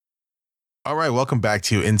All right, welcome back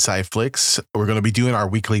to Inside Flicks. We're going to be doing our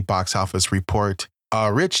weekly box office report.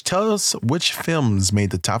 Rich, tell us which films made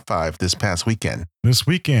the top five this past weekend. This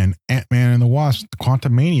weekend, Ant-Man and the Wasp: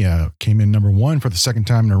 Quantumania came in number one for the second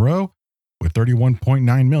time in a row with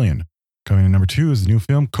 $31.9 million. Coming in number two is the new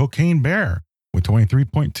film Cocaine Bear with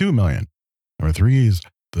 $23.2 million. Number three is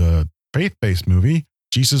the faith-based movie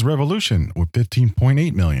Jesus Revolution with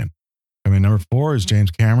 $15.8 million. Coming in number four is James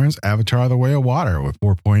Cameron's Avatar: The Way of Water with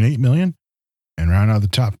 $4.8 million. And round out the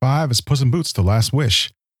top five is Puss in Boots: The Last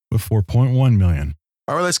Wish with $4.1 million.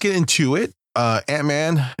 All right, let's get into it.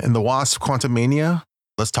 Ant-Man and the Wasp: Quantumania.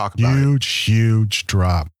 Let's talk about it. Huge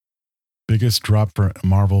drop. Biggest drop for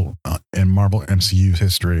Marvel in Marvel MCU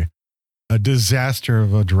history. A disaster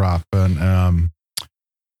of a drop. And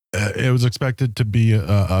it was expected to be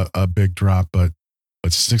a big drop, but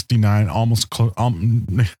 69, almost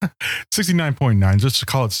 69.9, just to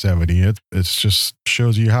call it 70. It just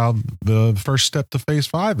shows you how the first step to phase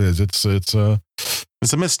 5 is. It's a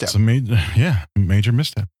misstep. It's a major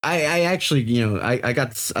misstep. I actually,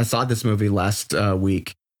 I saw this movie last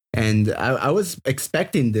week, and I was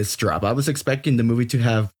expecting this drop. I was expecting the movie to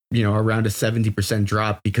have, around a 70%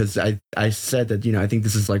 drop, because I said that, I think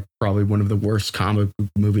this is like probably one of the worst comic book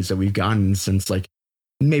movies that we've gotten since like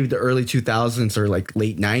maybe the early 2000s or like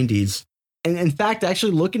late 90s. And in fact,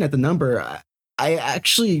 actually looking at the number, I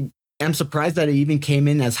actually am surprised that it even came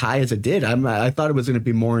in as high as it did. I thought it was going to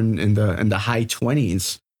be more in the high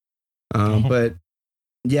 20s. But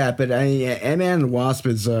Ant-Man and the Wasp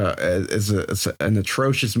is an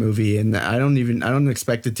atrocious movie, and I don't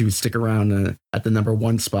expect it to stick around at the number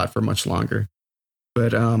one spot for much longer.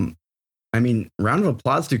 But round of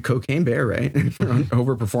applause to Cocaine Bear, right?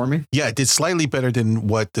 Overperforming. Yeah, it did slightly better than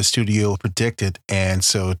what the studio predicted. And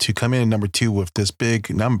so to come in at number two with this big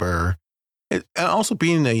number, and also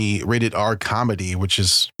being a rated R comedy, which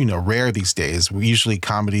is, rare these days. Usually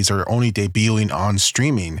comedies are only debuting on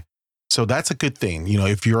streaming. So that's a good thing.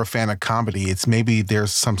 If you're a fan of comedy, it's maybe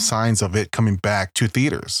there's some signs of it coming back to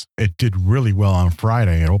theaters. It did really well on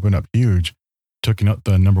Friday. It opened up huge, took up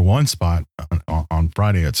the number one spot on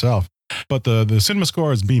Friday itself. But the cinema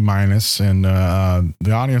score is B-, and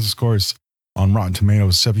the audience scores on Rotten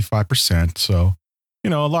Tomatoes 75%. So, a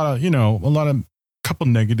lot of couple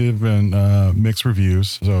negative and mixed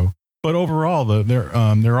reviews. So, but overall,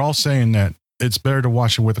 they're all saying that it's better to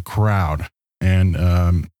watch it with a crowd.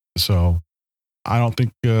 And so I don't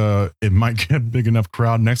think it might get a big enough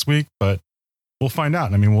crowd next week, but we'll find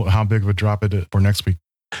out. How big of a drop it is for next week.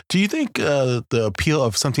 Do you think the appeal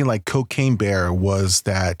of something like Cocaine Bear was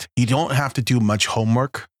that you don't have to do much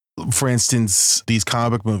homework? For instance, these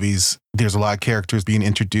comic book movies, there's a lot of characters being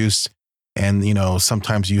introduced, and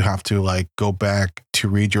sometimes you have to go back to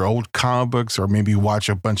read your old comic books, or maybe watch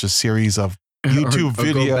a bunch of series of YouTube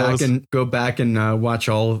videos. Go back and watch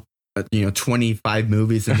all 25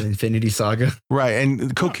 movies in the Infinity Saga. Right.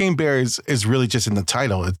 And Cocaine Bear is really just in the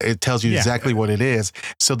title. It tells you exactly what it is.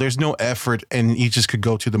 So there's no effort, and you just could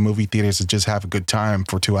go to the movie theaters and just have a good time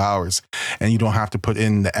for 2 hours, and you don't have to put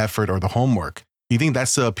in the effort or the homework. You think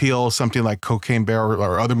that's the appeal of something like Cocaine Bear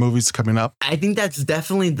or other movies coming up? I think that's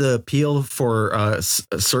definitely the appeal for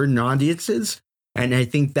certain audiences. And I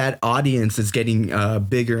think that audience is getting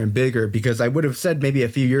bigger and bigger, because I would have said maybe a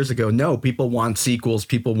few years ago, no, people want sequels,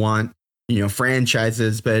 people want,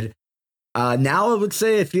 franchises. But now I would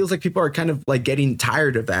say it feels like people are kind of like getting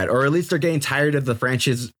tired of that, or at least they're getting tired of the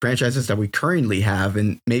franchises that we currently have.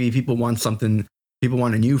 And maybe people want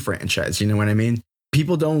a new franchise. You know what I mean?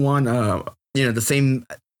 People don't want, the same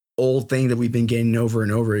old thing that we've been getting over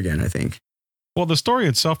and over again, I think. Well, the story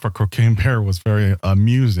itself for Cocaine Bear was very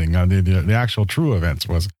amusing. The actual true events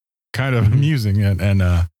was kind of amusing,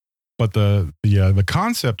 but the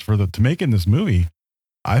concept to making this movie,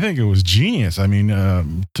 I think it was genius.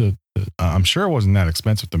 I'm sure it wasn't that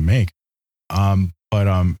expensive to make, it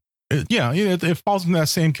falls in that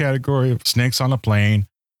same category of Snakes on a Plane,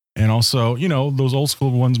 and also those old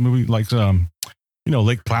school ones movie like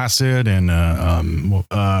Lake Placid and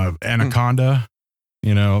Anaconda.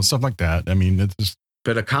 Stuff like that. It's just,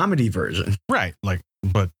 but a comedy version, right? It's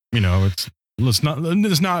not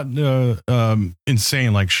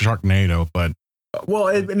insane like Sharknado, but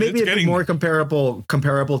maybe a bit more comparable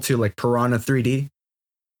to like Piranha 3D.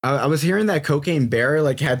 I was hearing that Cocaine Bear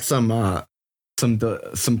had some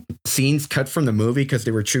scenes cut from the movie because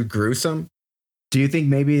they were too gruesome. Do you think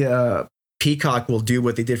maybe Peacock will do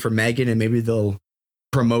what they did for Megan, and maybe they'll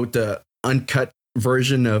promote the uncut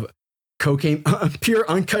version of pure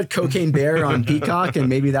uncut Cocaine Bear on Peacock, and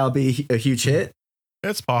maybe that'll be a huge hit?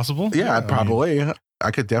 It's possible. Yeah, probably.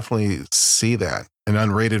 I could definitely see that. an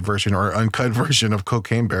unrated version or uncut version of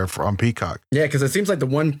Cocaine Bear on Peacock. Yeah, because it seems like the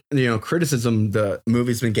one criticism the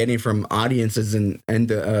movie's been getting from audiences and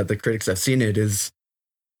the critics have seen it is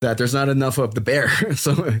that there's not enough of the bear.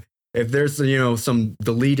 So if there's some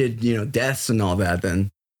deleted deaths and all that,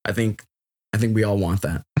 then I think we all want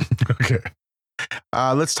that. Okay.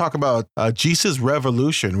 Let's talk about Jesus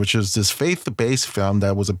Revolution, which is this faith-based film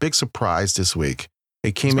that was a big surprise this week.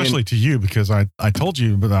 It came especially to you because I told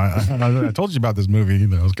you, but I told you about this movie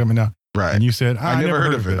that was coming out, right? And you said I never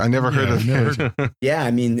heard of it. I never heard of it. Yeah, I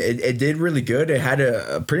mean, it did really good. It had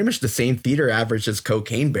a pretty much the same theater average as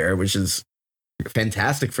Cocaine Bear, which is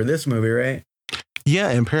fantastic for this movie, right? Yeah,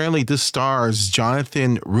 and apparently this stars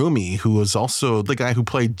Jonathan Rumi, who was also the guy who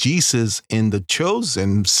played Jesus in the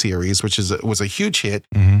Chosen series, which was a huge hit.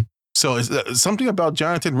 Mm-hmm. So it's something about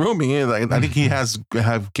Jonathan Rumi. I think he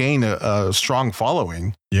have gained a strong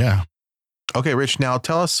following. Yeah. Okay, Rich. Now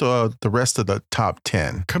tell us the rest of the top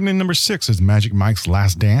 10. Coming in number 6 is Magic Mike's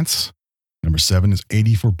Last Dance. Number 7 is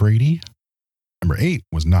 80 for Brady. Number 8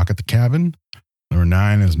 was Knock at the Cabin. Number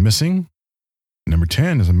 9 is Missing. Number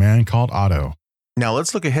 10 is A Man Called Otto. Now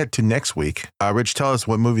let's look ahead to next week. Rich, tell us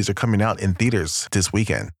what movies are coming out in theaters this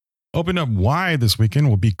weekend. Open up wide this weekend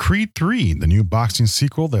will be Creed 3, the new boxing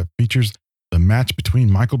sequel that features the match between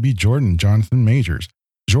Michael B. Jordan and Jonathan Majors.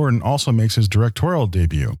 Jordan also makes his directorial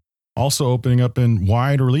debut. Also opening up in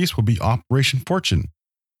wide release will be Operation Fortune,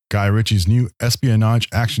 Guy Ritchie's new espionage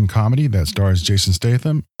action comedy that stars Jason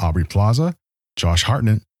Statham, Aubrey Plaza, Josh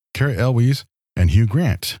Hartnett, Cary Elwes, and Hugh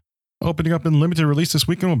Grant. Opening up in limited release this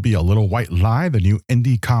weekend will be A Little White Lie, the new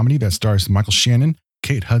indie comedy that stars Michael Shannon,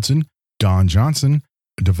 Kate Hudson, Don Johnson,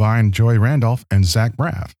 Divine Joy Randolph, and Zach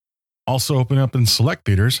Braff. Also opening up in select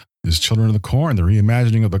theaters is Children of the Corn, the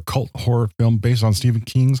reimagining of the cult horror film based on Stephen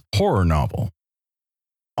King's horror novel.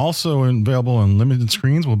 Also available in limited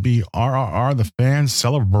screens will be RRR The Fan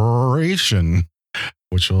Celebration,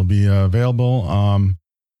 which will be available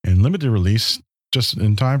in limited release just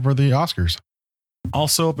in time for the Oscars.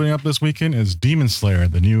 Also opening up this weekend is Demon Slayer,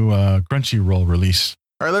 the new Crunchyroll release.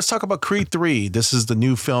 All right, let's talk about Creed 3. This is the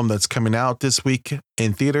new film that's coming out this week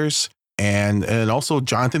in theaters. And also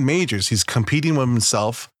Jonathan Majors. He's competing with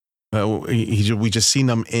himself. We just seen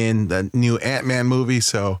him in the new Ant-Man movie.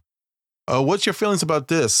 So what's your feelings about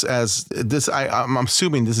this? I'm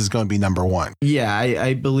assuming this is going to be number 1. Yeah,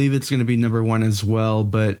 I believe it's going to be number 1 as well.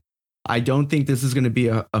 But I don't think this is going to be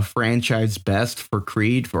a franchise best for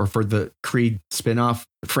Creed or for the Creed spinoff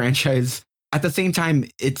franchise. At the same time,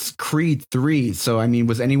 it's Creed 3. So, I mean,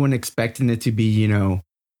 was anyone expecting it to be, a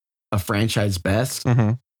franchise best?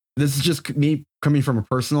 Mm-hmm. This is just me coming from a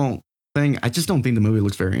personal thing. I just don't think the movie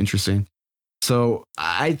looks very interesting. So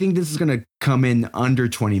I think this is going to come in under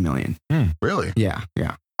 20 million. Really? Yeah.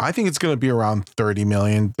 I think it's going to be around 30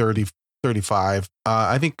 million, 30, 35.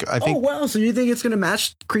 I think. Oh, wow. So you think it's going to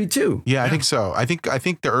match Creed 2? Yeah, I think so. I think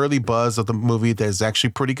the early buzz of the movie is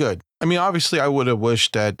actually pretty good. I mean, obviously, I would have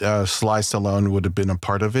wished that Sly Stallone would have been a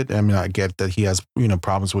part of it. I mean, I get that he has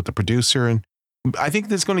problems with the producer, and I think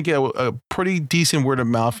that's going to get a pretty decent word of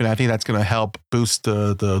mouth, and I think that's going to help boost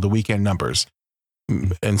the weekend numbers.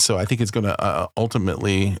 And so I think it's going to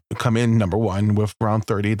ultimately come in number 1 with around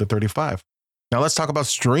 30 to 35. Now let's talk about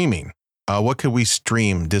streaming. What could we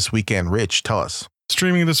stream this weekend? Rich, tell us.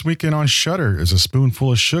 Streaming this weekend on Shudder is A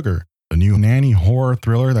Spoonful of Sugar, the new nanny horror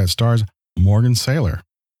thriller that stars Morgan Saylor.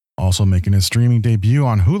 Also making his streaming debut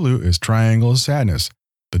on Hulu is Triangle of Sadness,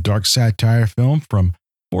 the dark satire film from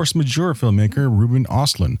force majeure filmmaker Ruben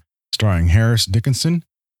Östlund, starring Harris Dickinson,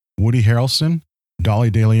 Woody Harrelson, Dolly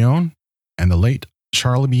De Leon, and the late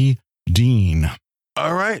Charlie B. Dean.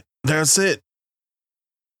 All right, that's it.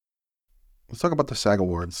 Let's talk about the SAG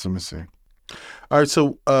Awards. Let me see. All right,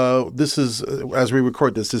 so this is, as we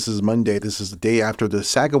record this is Monday. This is the day after the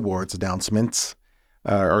SAG Awards announcements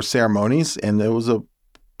or ceremonies, and it was a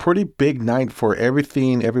pretty big night for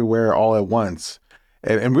Everything, Everywhere, All at Once,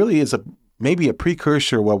 and really is maybe a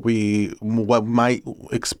precursor what might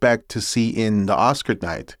expect to see in the Oscar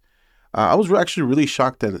night. I was actually really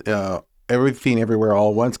shocked that Everything, Everywhere, All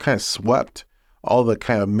at Once kind of swept all the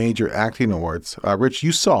kind of major acting awards. Rich,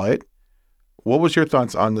 you saw it. What was your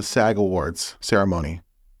thoughts on the SAG Awards ceremony?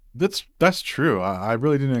 That's true. I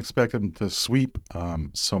really didn't expect them to sweep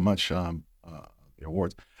so much the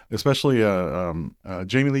awards, especially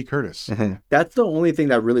Jamie Lee Curtis. Mm-hmm. That's the only thing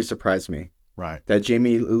that really surprised me. Right. That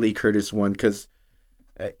Jamie Lee Curtis won, because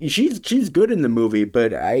she's good in the movie,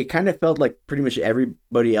 but I kind of felt like pretty much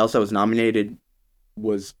everybody else that was nominated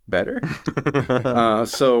was better.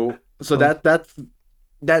 So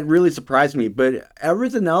that really surprised me, but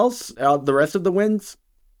everything else, the rest of the wins,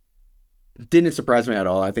 didn't surprise me at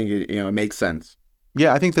all. I think it makes sense.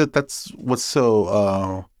 Yeah, I think that's what's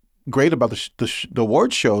so great about the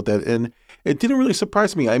award show, that, and it didn't really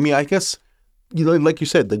surprise me. I mean, I guess, like you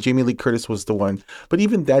said, the Jamie Lee Curtis was the one, but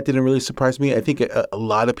even that didn't really surprise me. I think a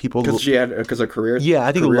lot of people, because of career. Yeah,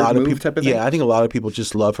 I think a career lot of move people. type of thing? Yeah, I think a lot of people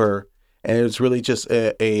just love her, and it's really just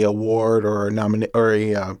a award or a or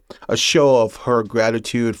a show of her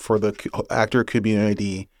gratitude for the actor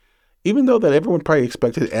community. Even though that everyone probably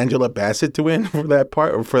expected Angela Bassett to win for that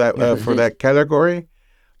part, or for that category,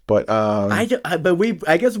 but I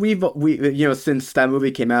guess we since that movie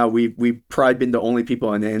came out, we've probably been the only people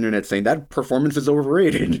on the internet saying that performance is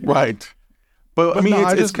overrated. right. But I mean, no,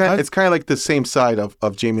 it's kind of like the same side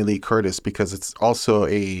of Jamie Lee Curtis, because it's also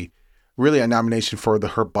really a nomination for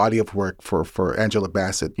her body of work for Angela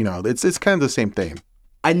Bassett. It's kind of the same thing.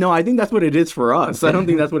 I know. I think that's what it is for us. I don't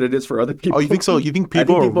think that's what it is for other people. Oh, you think so? You think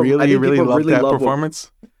people really love that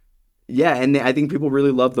performance? Yeah, and I think people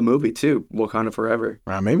really love the movie too, Wakanda Forever.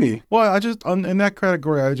 Maybe. Well, I just in that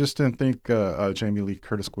category, I just didn't think Jamie Lee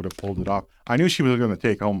Curtis would have pulled it off. I knew she was going to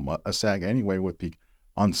take home a SAG anyway with the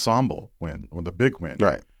ensemble win, or the big win.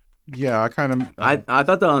 Right. Yeah, I kind of. I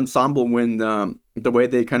thought the ensemble win, the way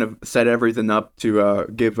they kind of set everything up to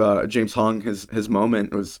give James Hong his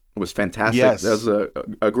moment was fantastic. Yes. That was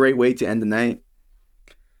a great way to end the night.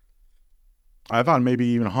 I thought maybe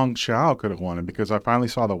even Hong Chau could have won it, because I finally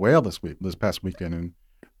saw The Whale this past weekend,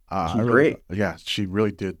 and great. Yeah, she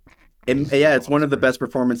really did. It's one of the best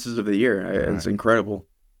performances of the year. Right. It's incredible.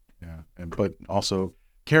 Yeah, but also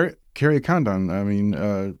Carrie Condon. I mean,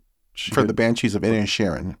 for the Banshees of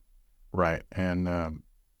Inisherin. Right, and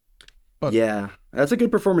yeah, that's a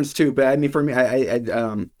good performance too. But I mean, for me,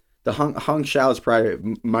 the Hong Chau is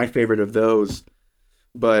probably my favorite of those.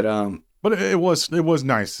 But it was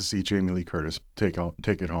nice to see Jamie Lee Curtis take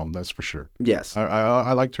it home. That's for sure. Yes,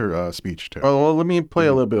 I liked her speech too. Oh, well, let me play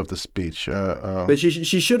a little bit of the speech. But she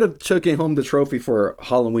should have taken home the trophy for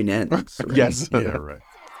Halloween Ends. Right? Yes, yeah, right.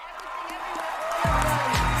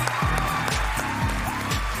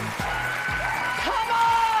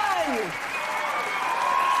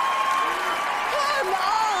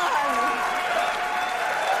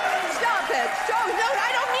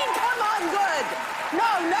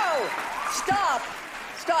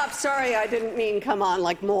 Sorry, I didn't mean come on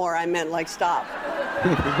like more. I meant like stop.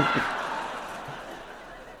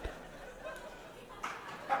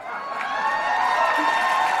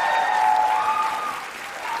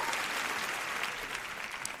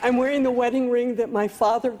 I'm wearing the wedding ring that my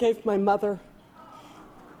father gave my mother.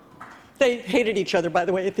 They hated each other, by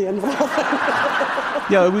the way, at the end of all that.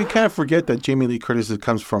 Yeah, we kind of forget that Jamie Lee Curtis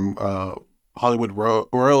comes from Hollywood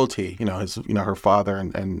royalty. Her father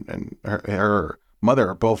and her mother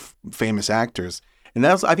are both famous actors, and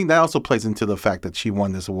I think that also plays into the fact that she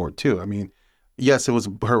won this award too. I mean, yes, it was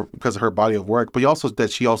her because of her body of work, but also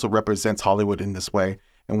that she also represents Hollywood in this way.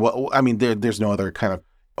 And there's no other kind of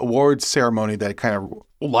award ceremony that kind of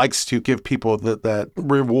likes to give people that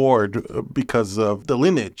reward because of the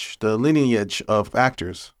lineage of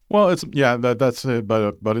actors. Well, that's it,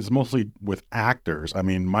 but it's mostly with actors. I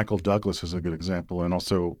mean, Michael Douglas is a good example, and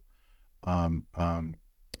also,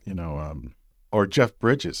 or Jeff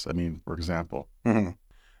Bridges. I mean, for example. Mm-hmm.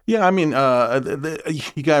 Yeah, I mean,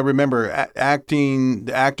 you gotta remember,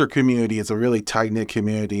 the actor community is a really tight knit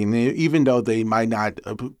community, and even though they might not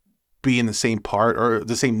be in the same part or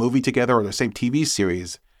the same movie together or the same TV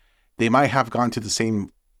series, they might have gone to the same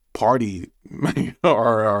party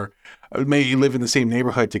or maybe live in the same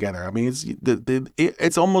neighborhood together. I mean,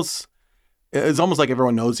 it's almost like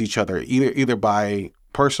everyone knows each other either by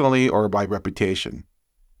personally or by reputation.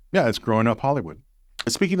 Yeah, it's growing up Hollywood.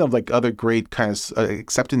 Speaking of like other great kind of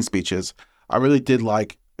acceptance speeches, I really did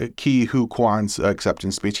like Ke Huy Quan's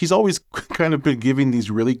acceptance speech. He's always kind of been giving these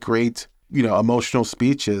really great, emotional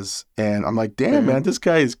speeches, and I'm like, damn, man, this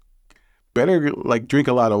guy is better like drink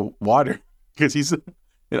a lot of water, because he's,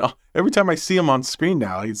 every time I see him on screen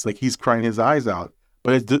now, he's crying his eyes out.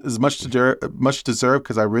 But it's much deserved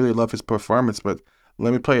because I really love his performance. But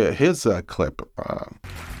let me play his clip.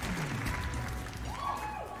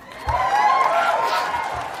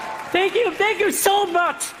 Thank you so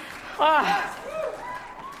much.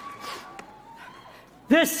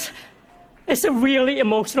 This is a really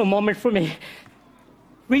emotional moment for me.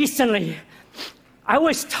 Recently, I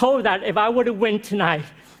was told that if I were to win tonight,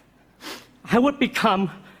 I would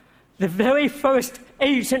become the very first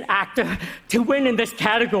Asian actor to win in this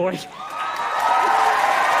category.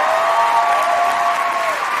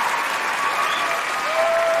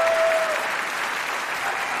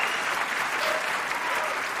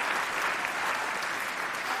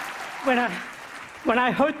 When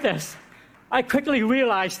I heard this, I quickly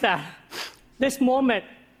realized that This moment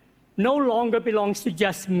no longer belongs to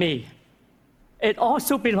just me. It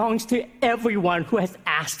also belongs to everyone who has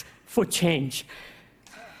asked for change.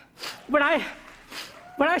 When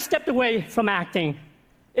I stepped away from acting,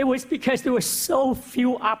 it was because there were so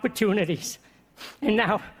few opportunities. And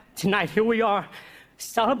now, tonight, here we are,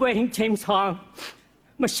 celebrating James Hong,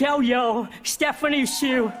 Michelle Yeoh, Stephanie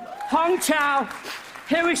Hsu, Hong Chow,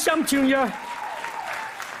 Harry Shum Jr.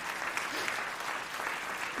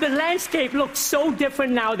 The landscape looks so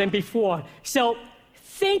different now than before. So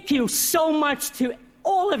thank you so much to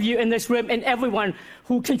all of you in this room and everyone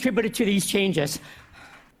who contributed to these changes.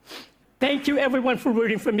 Thank you, everyone, for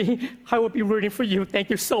rooting for me. I will be rooting for you. Thank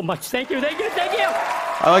you so much. Thank you, thank you, thank you.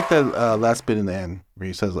 I like that last bit in the end where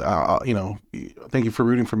he says, thank you for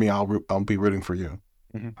rooting for me. I'll be rooting for you.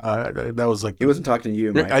 Mm-hmm. That was like... He wasn't talking to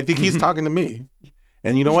you, Mike. I think he's talking to me.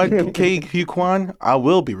 And you know what, Hugh Kwan? I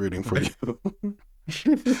will be rooting for you.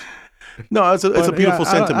 No, it's a beautiful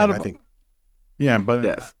sentiment, I think. Yeah, but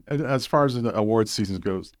Yes. as far as the award season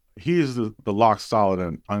goes, he is the lock solid.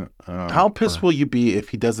 And How pissed will you be if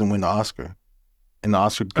he doesn't win the Oscar? And the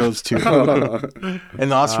Oscar goes to...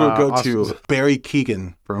 and the Oscar will go to Barry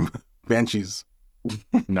Keoghan from Banshees.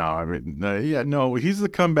 No, I mean, he's the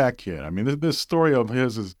comeback kid. I mean, this story of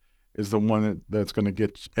his is the one that's going to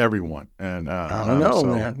get everyone. And I don't know,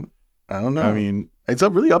 man. I don't know. I mean, it's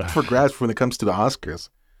really up for grabs when it comes to the Oscars.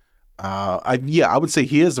 I would say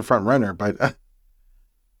he is the front runner, but I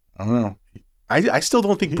don't know. I still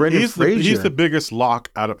don't think Brendan Fraser. He's the biggest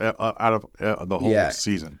lock out of the whole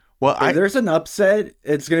season. Well, if there's an upset,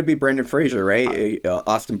 it's going to be Brendan Fraser, right?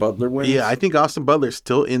 Austin Butler wins. Yeah, I think Austin Butler's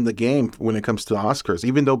still in the game when it comes to the Oscars,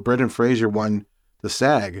 even though Brendan Fraser won the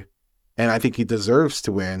SAG, and I think he deserves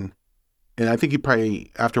to win. And I think he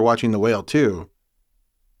probably, after watching The Whale too,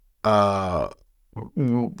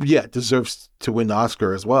 deserves to win the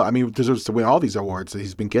Oscar as well. I mean, deserves to win all these awards that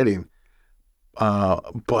he's been getting.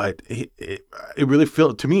 But it really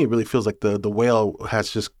feels like the Whale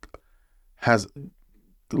has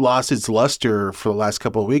lost its luster for the last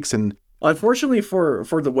couple of weeks. And unfortunately for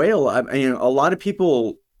The Whale, I mean, a lot of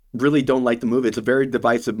people really don't like the movie. It's a very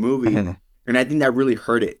divisive movie, and I think that really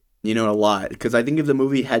hurt it, a lot. Because I think if the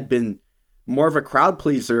movie had been more of a crowd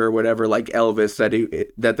pleaser or whatever, like Elvis,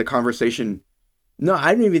 that the conversation. No,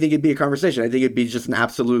 I don't even think it'd be a conversation. I think it'd be just an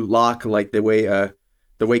absolute lock, like the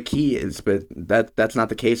way Key is. But that's not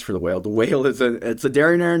the case for The Whale. The Whale it's a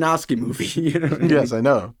Darren Aronofsky movie. Yes, I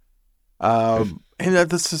know. And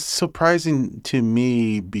this is surprising to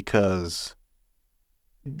me because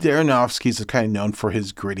Aronofsky's is kind of known for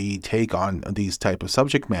his gritty take on these type of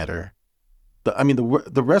subject matter.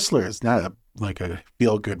 The Wrestler is not a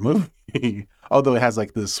feel-good movie, although it has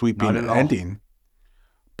like the sweeping ending.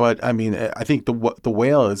 But I mean, I think the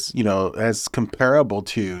Whale is, as comparable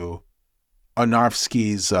to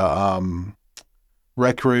Aronofsky's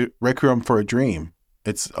Requiem for a Dream.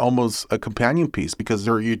 It's almost a companion piece because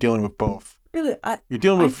you're dealing with both. Really, you're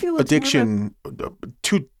dealing with addiction,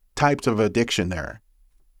 two types of addiction there.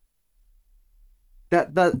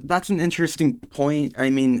 That's an interesting point. I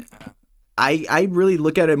mean, I really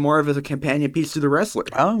look at it more of as a companion piece to The Wrestler.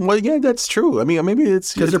 Well, yeah, that's true. I mean, maybe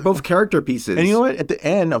it's because they're both character pieces. And you know what? At the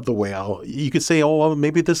end of The Whale, you could say, "Oh, well,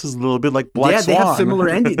 maybe this is a little bit like Black Swan." Yeah, they have similar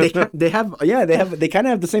ending. They kind of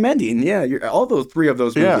have the same ending. Yeah, all those three of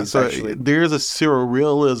those movies. Yeah, so actually. There's a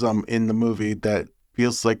surrealism in the movie that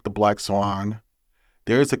feels like the Black Swan.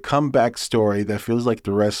 There's a comeback story that feels like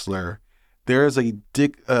The Wrestler. There's a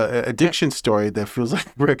addiction story that feels like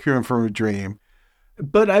Requiem for a Dream.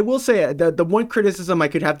 But I will say that the one criticism I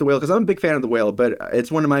could have The Whale, because I'm a big fan of The Whale, but it's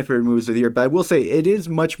one of my favorite movies of the year. But I will say it is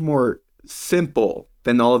much more simple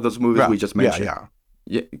than all of those movies we just mentioned.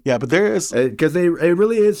 Yeah. But there is because it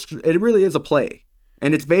really is a play,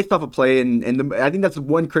 and it's based off a play. And I think that's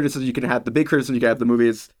one criticism you can have. The big criticism you can have of the movie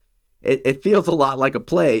is it feels a lot like a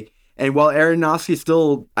play. And while Aronofsky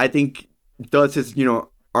still, I think, does his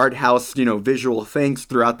art house visual things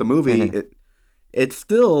throughout the movie, it's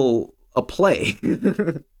still a play.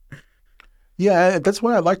 Yeah, that's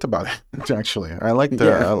what I liked about it. Actually, I liked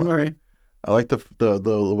I like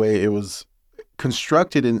the way it was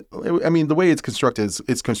constructed. The way it's constructed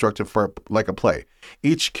it's constructed for like a play.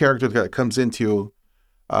 Each character that comes into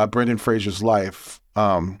Brendan Fraser's life,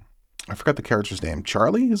 I forgot the character's name.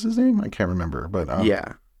 Charlie is his name? I can't remember, but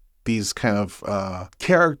these kind of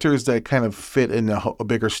characters that kind of fit in a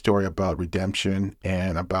bigger story about redemption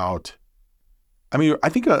and about. I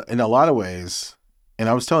think in a lot of ways, and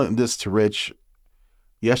I was telling this to Rich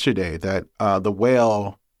yesterday, that The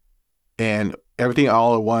Whale and Everything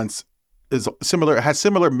All at Once is similar. It has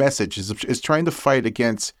similar messages. It's trying to fight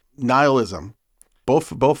against nihilism.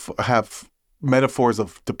 Both have metaphors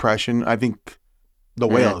of depression. I think The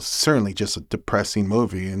Whale is certainly just a depressing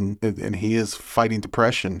movie, and he is fighting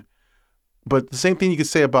depression. But the same thing you could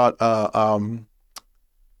say about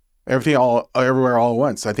Everything All Everywhere All at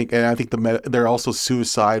Once. I think there are also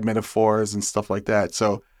suicide metaphors and stuff like that.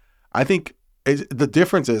 So I think the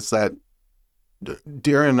difference is that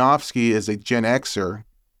Darren Aronofsky is a Gen Xer,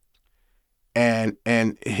 and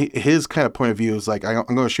his kind of point of view is like, I'm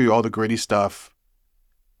going to show you all the gritty stuff,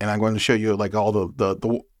 and I'm going to show you like all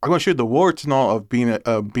the I'm going to show you the warts and all of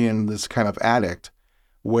being this kind of addict,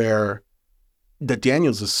 where the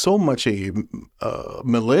Daniels is so much a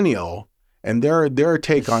millennial, and their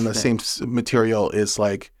take on the same material is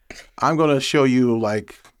like, I'm going to show you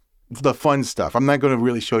like the fun stuff. I'm not going to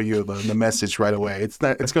really show you the message right away. It's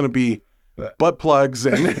going to be butt plugs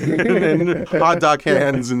and hot dog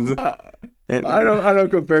hands and I don't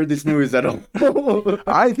compare these movies at all.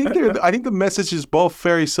 I think the message is both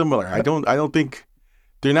very similar. I don't think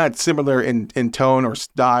they're not similar in tone or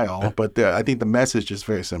style, but I think the message is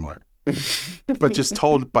very similar, but just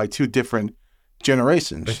told by two different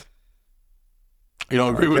generations. You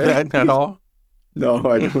don't agree with that at all? No,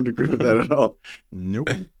 I don't agree with that at all. Nope.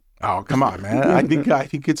 Oh, come on, man. I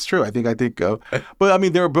think it's true. I think, but I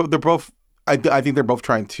mean, they're both. I think they're both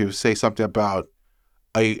trying to say something about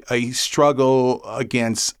a struggle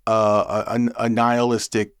against a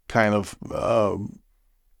nihilistic kind of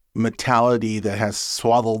mentality that has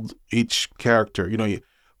swaddled each character. You know,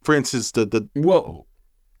 for instance, Whoa.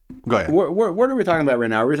 Go ahead. What are we talking about right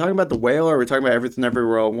now? Are we talking about The Whale, or are we talking about Everything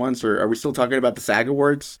Everywhere All at Once, or are we still talking about the SAG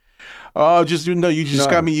Awards? Oh,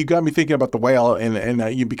 got me thinking about The Whale,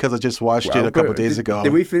 and you, because I just watched it a couple days ago.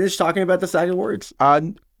 Did we finish talking about the SAG Awards?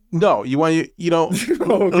 No, okay.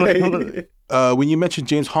 When you mentioned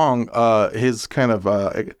James Hong, his kind of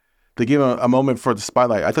they gave him a moment for the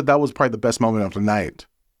spotlight. I thought that was probably the best moment of the night,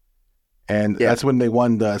 and that's when they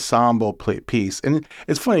won the ensemble piece. And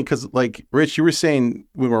it's funny because, like, Rich, you were saying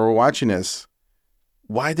when we were watching this,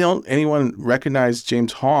 why don't anyone recognize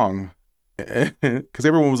James Hong? Because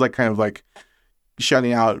everyone was like kind of like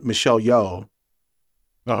shouting out Michelle Yeoh.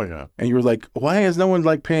 Oh yeah, and you were like, why is no one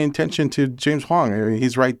like paying attention to James Hong? I mean,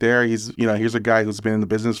 he's right there. He's here's a guy who's been in the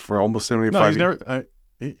business for almost 75 years. On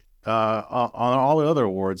all the other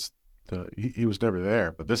awards, he was never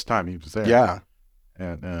there, but this time he was there. Yeah,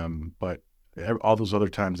 and but all those other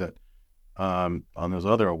times that on those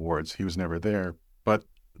other awards he was never there. But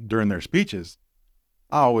during their speeches,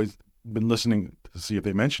 I always been listening to see if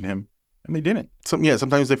they mention him, and they didn't.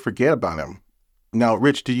 Sometimes they forget about him. Now,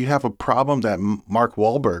 Rich, do you have a problem that Mark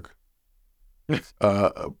Wahlberg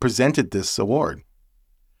presented this award?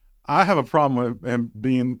 I have a problem with him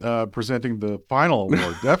being presenting the final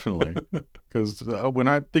award, definitely, because when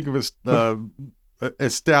I think of his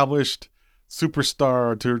established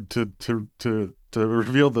superstar to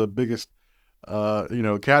reveal the biggest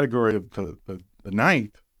category of the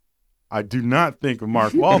night, I do not think of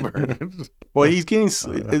Mark Wahlberg. Well, he's getting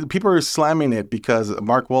people are slamming it because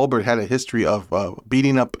Mark Wahlberg had a history of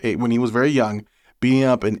beating up when he was very young, beating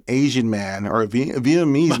up an Asian man or a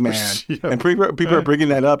Vietnamese man, and people are bringing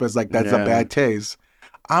that up as like that's a bad taste.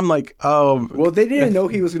 I'm like, well, they didn't know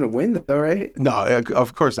he was going to win, though, right? No,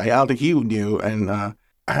 of course I don't think he knew, and.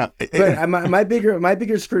 But my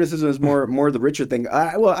biggest criticism is more the Richard thing.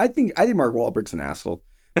 I think Mark Wahlberg's an asshole,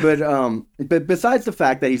 but besides the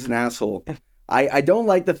fact that he's an asshole. I don't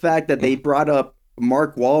like the fact that they brought up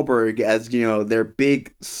Mark Wahlberg as their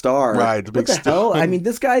big star. Right, the big star. Hell? I mean,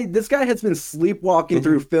 this guy has been sleepwalking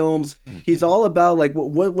through films. He's all about like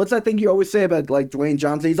what's that thing you always say about like Dwayne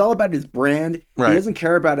Johnson? He's all about his brand. Right. He doesn't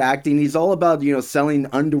care about acting. He's all about selling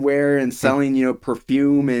underwear and selling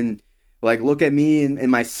perfume and like look at me in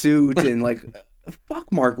my suit and like fuck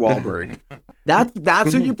Mark Wahlberg.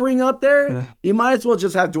 That's who you bring up there? You might as well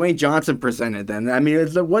just have Dwayne Johnson presented then. I mean,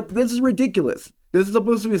 this is ridiculous. This is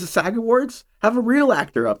supposed to be the SAG Awards? Have a real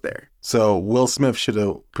actor up there. So Will Smith should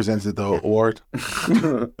have presented the award?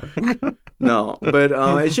 No, but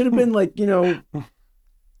it should have been like,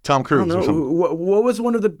 Tom Cruise. I don't know. What was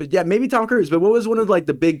one of the maybe Tom Cruise, but what was one of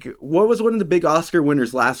the big Oscar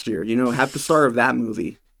winners last year? Have the star of that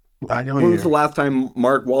movie. I know. When was the last time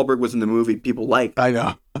Mark Wahlberg was in the movie people liked? I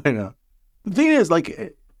know. The thing is,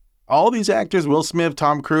 like, all these actors, Will Smith,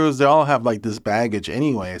 Tom Cruise, they all have like this baggage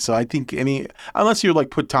anyway. So I think unless you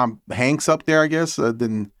like put Tom Hanks up there, I guess,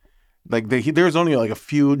 then like there's only like a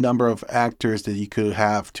few number of actors that you could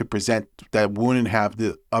have to present that wouldn't have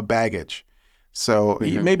a baggage. So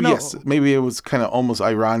maybe it was kind of almost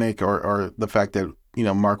ironic or the fact that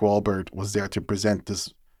Mark Wahlberg was there to present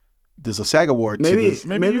there's a SAG award. Maybe- to this.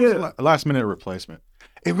 Maybe it was a last minute replacement.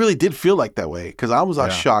 It really did feel like that way because I was Yeah.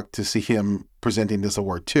 shocked to see him presenting this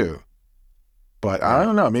award too. But I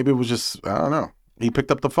don't know. Maybe it was just I don't know. He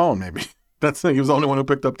picked up the phone. Maybe that's it. He was the only one who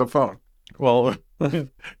picked up the phone. Well,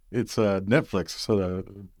 it's Netflix. So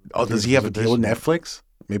Does he have a deal with Netflix?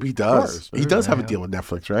 Maybe he does. course. He does have a Yeah. deal with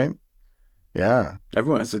Netflix, right? Yeah.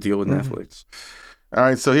 Everyone has to deal with Netflix. All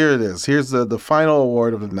right. So here it is. Here's the final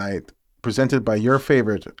award of the night, presented by your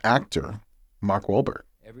favorite actor, Mark Wahlberg.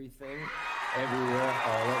 Everything, everywhere,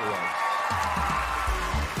 all at once.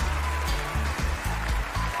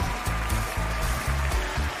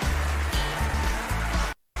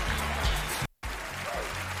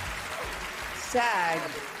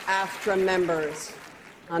 SAG-AFTRA members,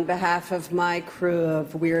 on behalf of my crew of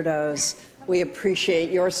weirdos, we appreciate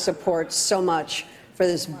your support so much for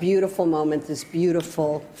this beautiful moment, this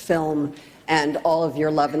beautiful film, and all of your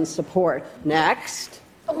love and support. Next.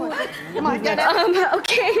 Oh my God.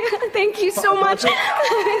 Okay. Thank you so much.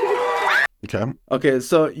 Okay. Okay,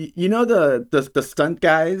 so you know the stunt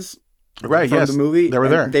guys Right. from Yes. the movie? They were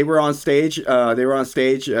And there. They were on stage.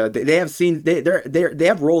 They have scenes. They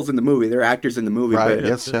have roles in the movie. They're actors in the movie. Right. But,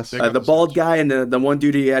 Yes. Yes. the bald guy and the one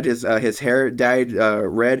dude he had his hair dyed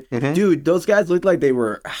red. Mm-hmm. Dude, those guys looked like they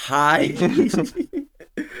were high.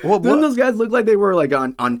 Well, Didn't those guys look like they were like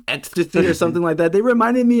on ecstasy or something like that? They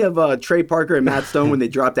reminded me of Trey Parker and Matt Stone when they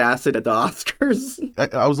dropped acid at the Oscars.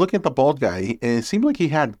 I was looking at the bald guy, and it seemed like he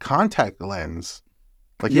had contact lens.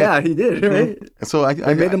 Like Yeah, he did, right? So I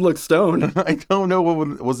They made him look stoned. I don't know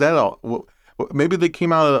was that all. Maybe they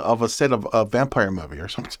came out of a set of a vampire movie or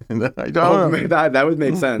something. I don't know. That would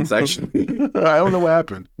make sense, actually. I don't know what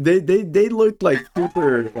happened. They looked like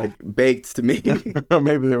super like baked to me.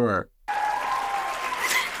 Maybe they were.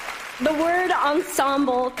 The word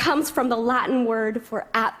ensemble comes from the Latin word for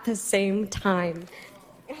at the same time.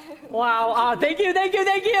 Wow, thank you. Okay,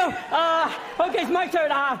 it's my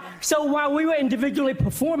turn. So while we were individually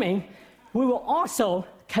performing, we were also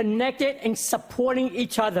connected and supporting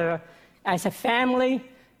each other as a family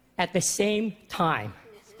at the same time.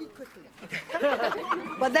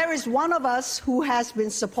 But there is one of us who has been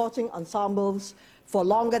supporting ensembles for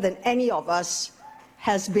longer than any of us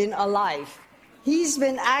has been alive. He's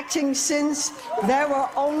been acting since there were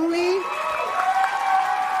only...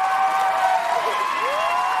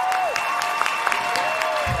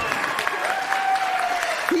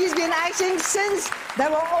 He's been acting since there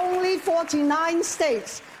were only 49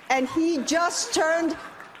 states, and he just turned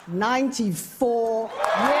 94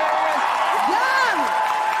 years young.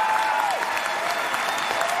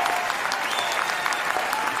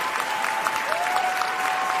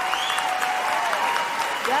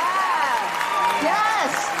 Yeah.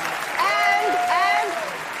 Yes.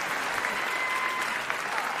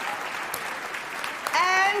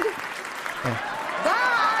 And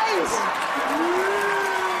guys.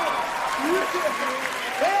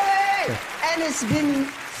 Hey. And it's been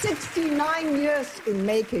 69 years in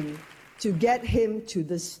making to get him to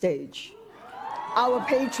this stage. Our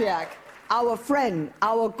patriarch, our friend,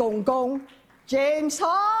 our gong gong, James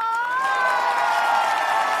Hart.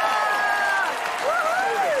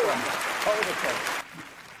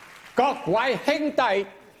 各位兄弟，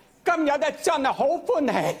今日咧真係好歡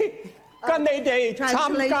喜，跟你哋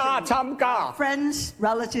參加。 Friends,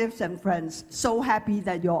 relatives, and friends, so happy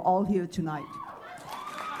that you're all here tonight.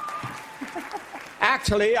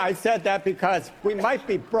 Actually, I said that because we might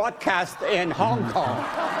be broadcast in Hong Kong.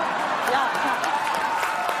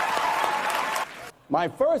 My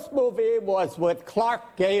first movie was with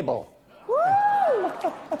Clark Gable.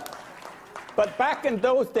 But back in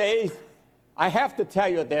those days, I have to tell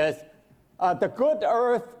you this, The Good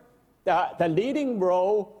Earth, the leading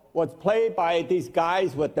role was played by these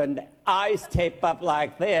guys with the eyes taped up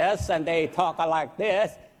like this, and they talk like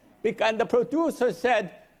this. And the producer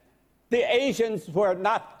said the Asians were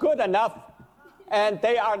not good enough, and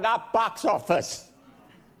they are not box office.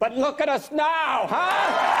 But look at us now,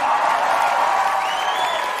 huh?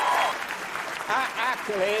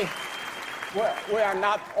 Actually, we are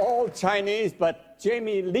not all Chinese, but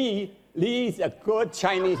Jamie Lee's a good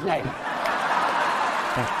Chinese name.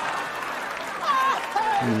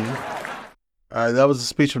 That was the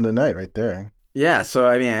speech from the night right there. Yeah, so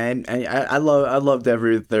I mean, I loved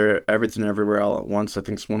Everything Everywhere All at Once. I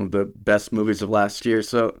think it's one of the best movies of last year.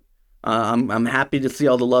 So I'm happy to see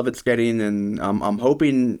all the love it's getting, and I'm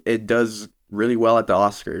hoping it does really well at the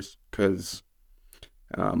Oscars because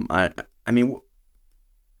I mean,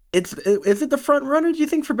 is it the front runner? Do you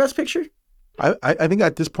think for Best Picture? I think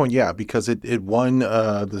at this point, yeah, because it won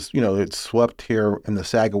this, it swept here in the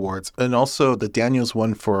SAG Awards, and also the Daniels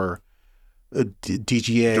won for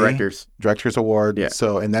DGA Directors Award. Yeah.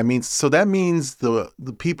 So that means the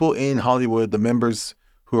people in Hollywood, the members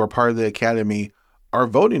who are part of the Academy, are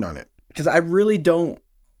voting on it. Because I really don't.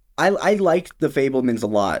 I like the Fabelmans a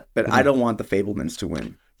lot, but I don't want the Fabelmans to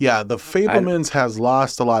win. Yeah, the Fabelmans has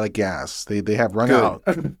lost a lot of gas. They have run out.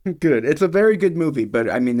 Good. It's a very good movie, but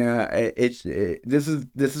I mean, this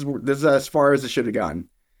is as far as it should have gone.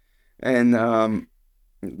 And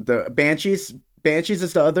the Banshees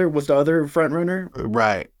was the other front runner,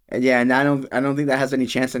 right? Yeah, and I don't think that has any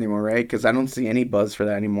chance anymore, right? Because I don't see any buzz for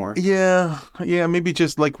that anymore. Yeah. Maybe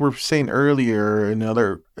just like we're saying earlier in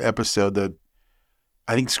another episode that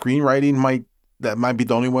I think screenwriting might be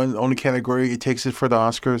the only category it takes it for the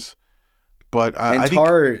Oscars. But I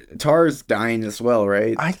think Tar's dying as well,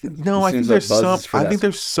 right? I think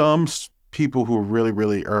there's some people who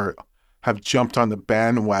really have jumped on the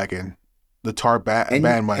bandwagon, the Tar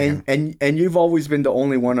bandwagon. And you've always been the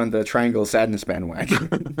only one on the Triangle of Sadness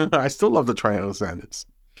bandwagon. I still love the Triangle of Sadness.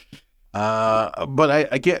 But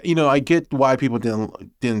I get why people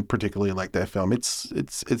didn't particularly like that film.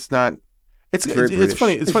 It's not. It's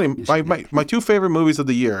funny. It's funny. My two favorite movies of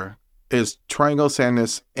the year is Triangle of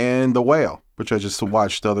Sadness and The Whale, which I just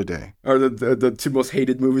watched the other day. Are the two most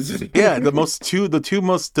hated movies of the year? Yeah, the two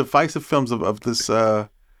most divisive films of this of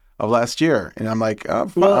last year, and I'm like, I'm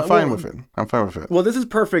fine with it. I'm fine with it. Well, this is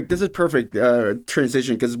perfect. This is perfect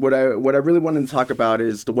transition, because what I really wanted to talk about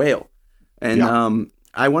is The Whale, and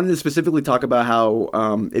I wanted to specifically talk about how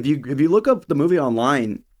if you look up the movie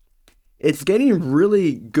online, it's getting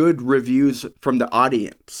really good reviews from the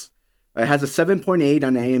audience. It has a 7.8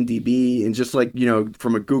 on IMDb, and just like,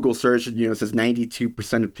 from a Google search, it says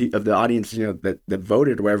 92% of the audience, that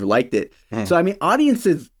voted or whatever liked it. So, I mean,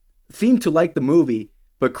 audiences seem to like the movie,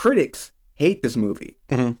 but critics hate this movie.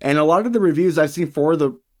 And a lot of the reviews I've seen for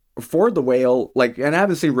the Whale, and I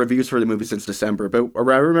haven't seen reviews for the movie since December, but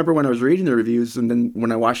I remember when I was reading the reviews, and then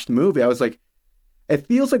when I watched the movie, I was like, it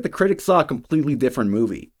feels like the critics saw a completely different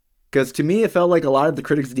movie. Because to me, it felt like a lot of the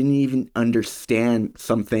critics didn't even understand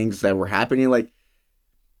some things that were happening.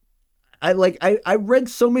 I read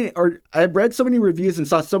so many reviews and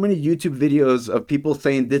saw so many YouTube videos of people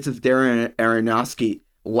saying this is Darren Aronofsky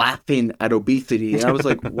laughing at obesity, and I was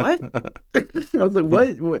like, what? I was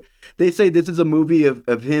like, what? They say this is a movie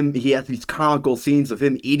of him. He has these comical scenes of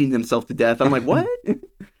him eating himself to death. I'm like, what?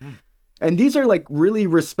 And these are like really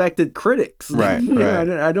respected critics, right?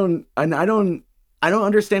 I don't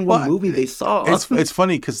understand what movie they saw. It's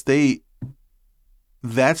funny because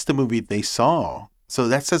that's the movie they saw. So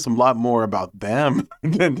that says a lot more about them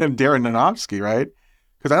than Darren Aronofsky, right?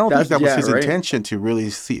 Because I don't think that was his intention to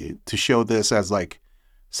really to show this as like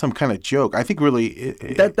some kind of joke. I think really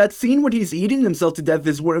that scene when he's eating himself to death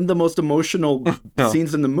is one of the most emotional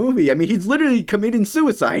scenes in the movie. I mean, he's literally committing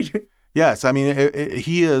suicide. Yes, I mean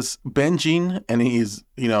he is binging, and he's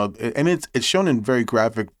and it's shown in very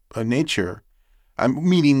graphic nature.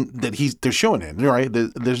 Meaning that they're showing it, right?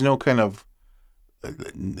 There's no kind of,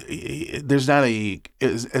 it's not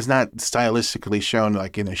stylistically shown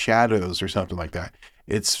like in the shadows or something like that.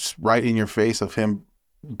 It's right in your face of him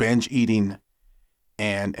binge eating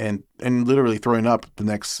and literally throwing up the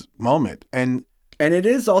next moment. And it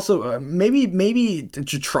is also maybe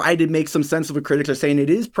to try to make some sense of what critics are saying,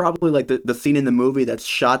 it is probably like the scene in the movie that's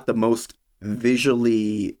shot the most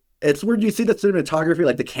visually. It's where you see the cinematography,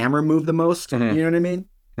 like the camera move the most. You know what I mean?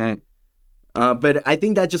 But I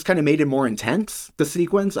think that just kind of made it more intense. The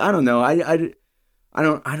sequence, I don't know. I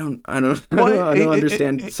don't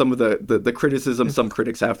understand some of the criticism some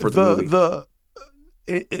critics have for the movie.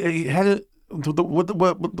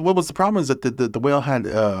 What was the problem is that the Whale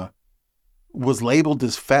had was labeled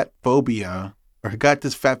as fat phobia, or got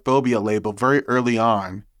this fat phobia label very early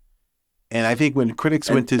on. And I think when critics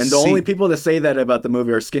went to see... And the only people that say that about the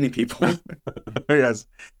movie are skinny people. Yes.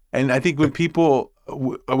 And I think when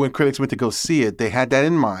critics went to go see it, they had that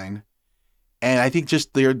in mind. And I think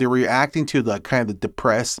just they're reacting to the kind of the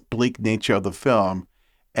depressed, bleak nature of the film.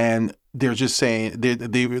 And they're just saying...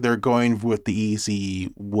 They're going with the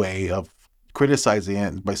easy way of criticizing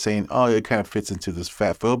it by saying, oh, it kind of fits into this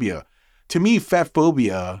fat phobia. To me, fat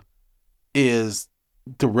phobia is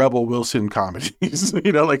the Rebel Wilson comedies.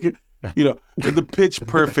 The Pitch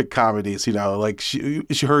Perfect comedies, like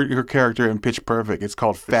her character in Pitch Perfect, it's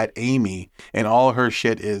called Fat Amy, and all her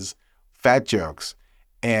shit is fat jokes.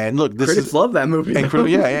 And look, critics love that movie.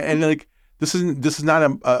 And like this is not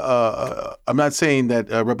I'm not saying that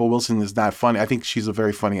Rebel Wilson is not funny. I think she's a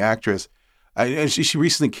very funny actress. And she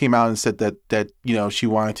recently came out and said that she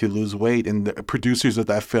wanted to lose weight, and the producers of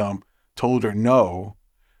that film told her no,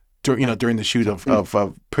 during the shoot of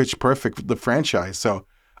Pitch Perfect, the franchise. So.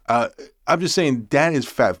 I'm just saying that is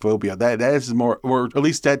fat phobia. That is more, or at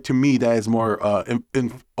least that to me, that is more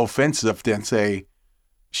offensive than say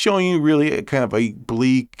showing you really a kind of a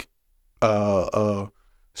bleak,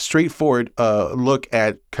 straightforward look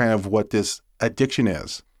at kind of what this addiction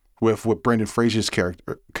is with Brendan Fraser's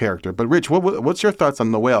character. But Rich, what's your thoughts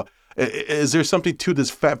on The Whale? Is there something to this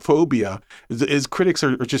fat phobia? Is critics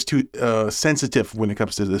are just too sensitive when it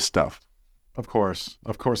comes to this stuff? Of course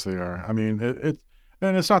they are. I mean,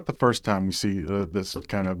 and it's not the first time we see this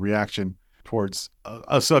kind of reaction towards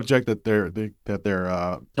a subject that they're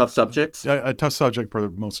tough subjects. A tough subject for the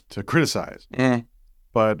most to criticize.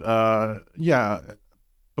 But yeah.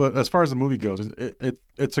 But as far as the movie goes,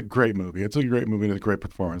 it's a great movie. It's a great movie and a great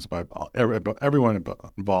performance by everyone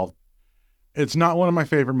involved. It's not one of my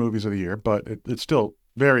favorite movies of the year, but it's still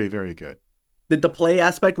very, very good. Did the play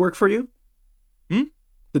aspect work for you?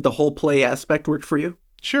 Did the whole play aspect work for you?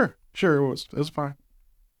 Sure, it was fine.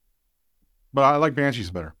 But I like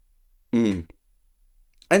Banshees better. And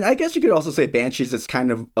I guess you could also say Banshees is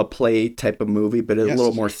kind of a play type of movie, but it's a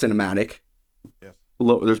little more cinematic. Yes.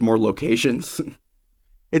 There's more locations.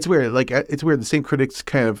 It's weird. Like it's weird. The same critics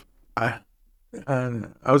kind of. I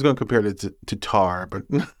was going to compare it to Tar, but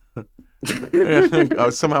I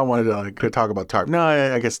somehow wanted to talk about Tar. No,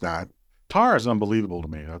 I guess not. Tar is unbelievable to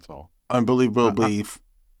me. That's all. Unbelievably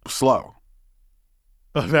slow.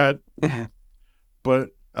 But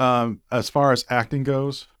as far as acting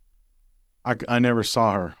goes, I never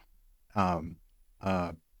saw her.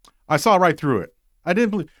 I saw right through it. I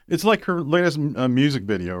didn't believe it's like her latest music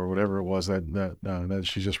video or whatever it was that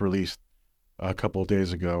she just released a couple of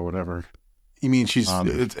days ago or whatever. You mean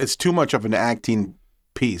it's too much of an acting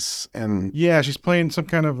piece, and yeah, she's playing some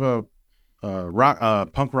kind of a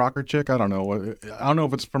punk rocker chick. I don't know. I don't know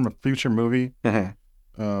if it's from a future movie, or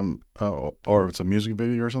if it's a music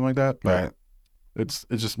video or something like that. But right. It's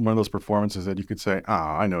just one of those performances that you could say,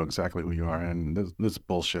 I know exactly who you are, and this is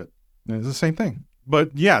bullshit. And it's the same thing.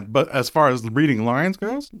 But as far as reading lines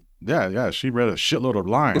goes, yeah, she read a shitload of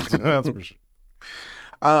lines. That's for sure.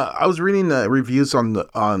 I was reading the reviews or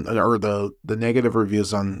the negative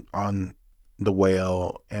reviews on The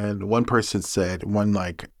Whale, and one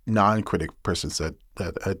like non-critic person said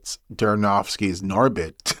that it's Aronofsky's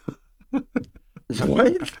Norbit.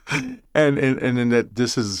 What? and that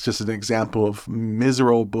this is just an example of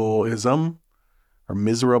miserableism,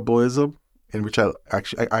 in which I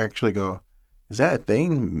actually go, is that a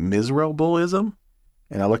thing? Miserableism?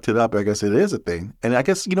 And I looked it up. I guess it is a thing. And I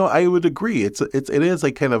guess, I would agree. It is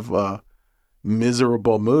a kind of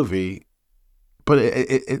miserable movie, but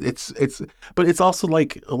it's also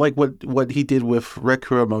like what he did with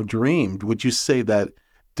Requiem of a Dream. Would you say that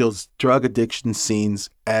those drug addiction scenes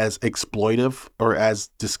as exploitive or as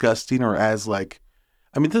disgusting or as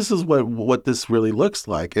this is what this really looks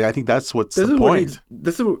like, and I think that's what's the point.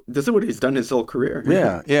 This is what he's done his whole career.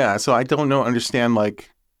 Yeah. So I don't understand.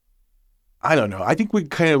 I don't know. I think we're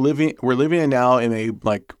living now in a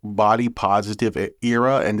body positive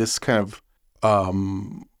era, and this kind of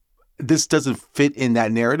this doesn't fit in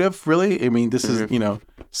that narrative really. I mean, this is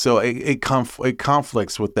so it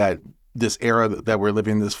conflicts with this era that we're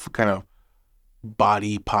living, this kind of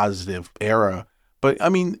body positive era. But I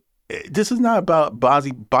mean, this is not about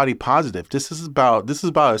body positive. This is about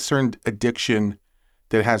a certain addiction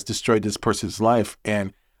that has destroyed this person's life.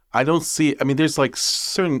 And I don't see, there's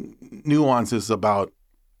certain nuances about,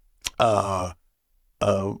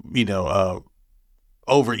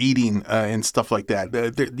 overeating and stuff like that.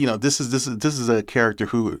 This is a character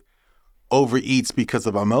who overeats because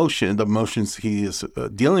of the emotions he is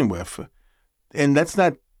dealing with. And that's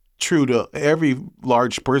not true to every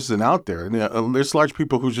large person out there. There's large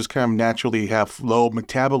people who just kind of naturally have low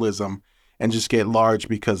metabolism and just get large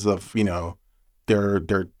because of they're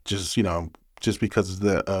just just because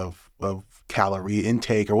of calorie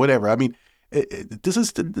intake or whatever. I mean, this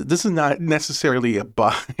is not necessarily a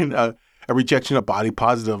rejection of body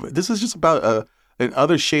positive. This is just about an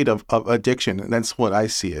other shade of addiction, and that's what I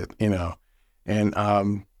see it. And I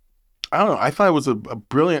don't know. I thought it was a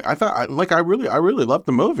brilliant. I really loved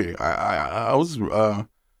the movie. I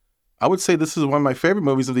would say this is one of my favorite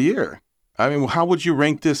movies of the year. I mean, how would you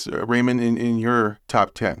rank this, Raymond, in your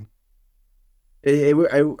top 10?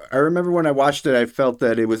 I remember when I watched it, I felt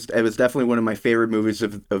that it was definitely one of my favorite movies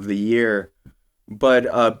of the year,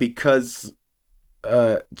 but because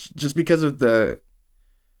of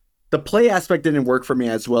the play aspect didn't work for me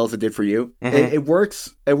as well as it did for you. Mm-hmm.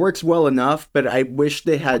 It works well enough, but I wish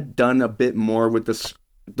they had done a bit more with the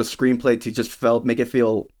screenplay to just make it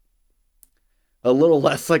feel a little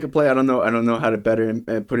less like a play. I don't know how to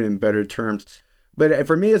put it in better terms, but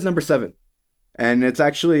for me, it's number 7. and it's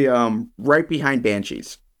actually right behind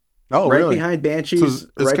Banshees. Oh, right really? behind Banshees, So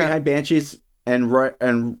it's behind Banshees, and right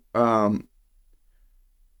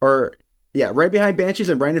behind Banshees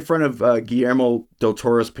and right in front of Guillermo del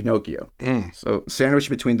Toro's Pinocchio. So sandwiched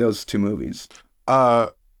between those two movies.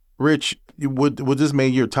 Rich, would this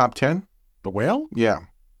make your top 10? The Whale? Yeah.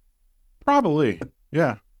 Probably.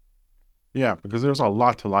 Yeah. Yeah, because there's a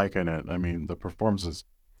lot to like in it. I mean, the performances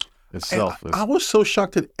itself is... I was so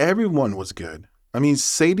shocked that everyone was good. I mean,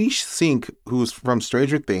 Sadie Sink, who's from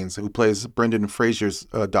Stranger Things, who plays Brendan Fraser's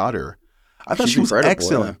daughter, I thought She's she was incredible,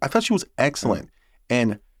 excellent. yeah. I thought she was excellent.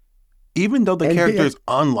 And even though the character is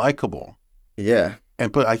unlikable, Yeah.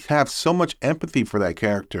 but I have so much empathy for that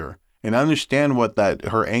character, and I understand what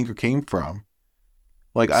her anger came from.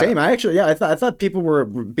 Like Same. I thought people were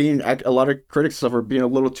being, a lot of critics were being a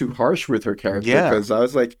little too harsh with her character. Yeah. Because I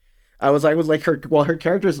was like her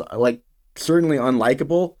character's like certainly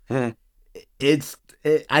unlikable.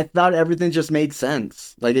 I thought everything just made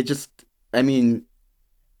sense. Like it just, I mean,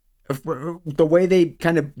 the way they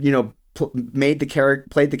kind of, played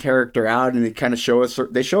the character out, and they kind of show us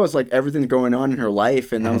like everything going on in her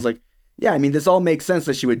life. And I was like, yeah, I mean, this all makes sense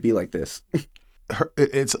that she would be like this.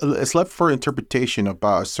 It's left for interpretation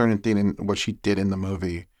about a certain thing in what she did in the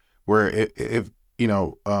movie, where if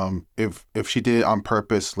she did it on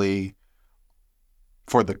purposely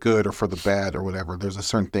for the good or for the bad or whatever, there's a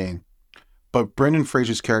certain thing. But Brendan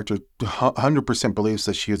Fraser's character 100% believes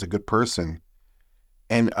that she is a good person,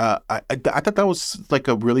 and I thought that was like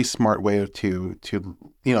a really smart way to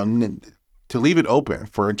leave it open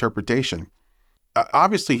for interpretation.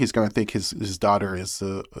 Obviously, he's going to think his daughter is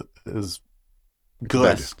good,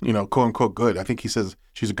 Best. Quote unquote good. I think he says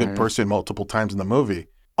she's a good person multiple times in the movie.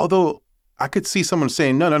 Although I could see someone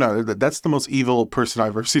saying, no, that's the most evil person I've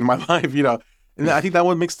ever seen in my life, And I think that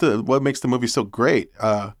what makes the movie so great.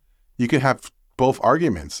 You can have both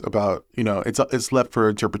arguments about, it's left for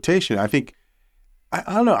interpretation. I think,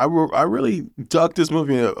 I don't know, I really dug this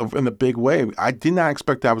movie in a big way. I did not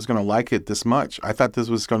expect that I was going to like it this much. I thought this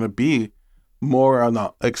was going to be more on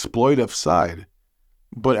the exploitive side.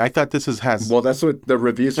 But I thought has... Well, that's what the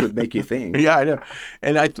reviews would make you think. Yeah, I know.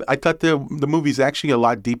 And I thought the movie's actually a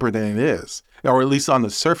lot deeper than it is, or at least on the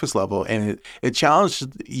surface level. And it challenged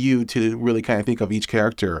you to really kind of think of each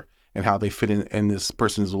character and how they fit in this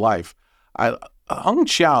person's life. Hung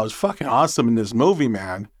Chau is fucking awesome in this movie,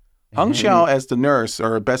 man. Hung Chau as the nurse,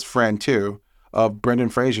 or best friend too, of Brendan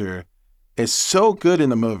Fraser, is so good in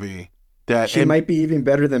the movie that... She might be even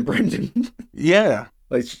better than Brendan. Yeah.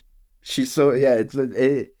 Like... She's so if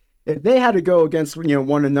they had to go against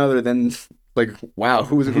one another, then like wow,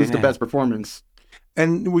 who's the best performance?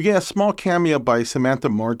 And we get a small cameo by Samantha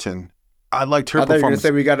Morton. I liked her I thought you were gonna performance. say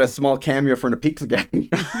we got a small cameo from the Pizza Gang.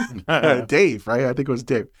 Dave, right? I think it was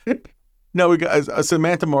Dave. No, we got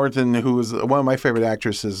Samantha Morton, who is one of my favorite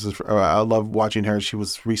actresses. I love watching her. She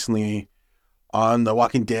was recently on The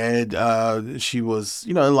Walking Dead. She was,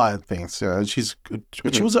 in a lot of things.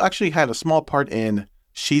 She was actually had a small part in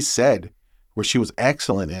She Said, where she was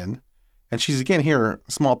excellent in, and she's again here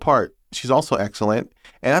a small part. She's also excellent,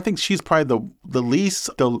 and I think she's probably the least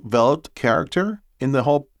developed character in the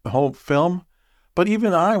whole film. But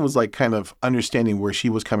even I was like kind of understanding where she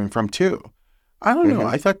was coming from too. I don't know.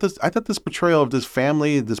 I thought this portrayal of this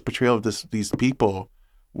family, this portrayal of these people,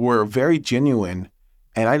 were very genuine,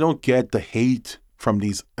 and I don't get the hate from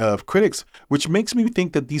these critics, which makes me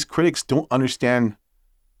think that these critics don't understand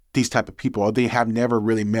these type of people, or they have never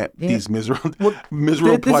really met these miserable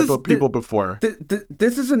people before.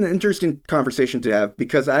 This is an interesting conversation to have,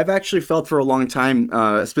 because I've actually felt for a long time,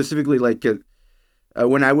 specifically like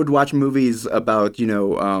when I would watch movies about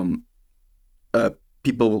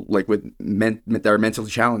people like that are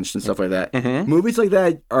mentally challenged and stuff like that. Movies like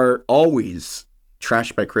that are always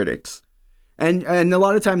trashed by critics, and a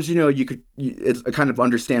lot of times you could kind of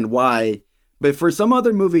understand why, but for some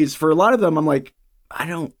other movies, for a lot of them, I'm like,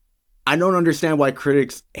 I don't understand why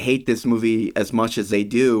critics hate this movie as much as they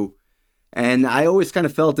do. And I always kind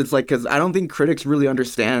of felt it's like, because I don't think critics really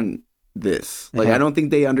understand this. Like, I don't think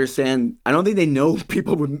they understand. I don't think they know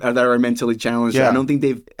people that are mentally challenged. Yeah. I don't think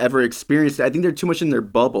they've ever experienced it. I think they're too much in their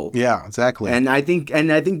bubble. Yeah, exactly. And I think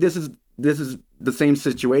this is the same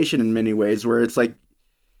situation in many ways, where it's like,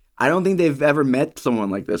 I don't think they've ever met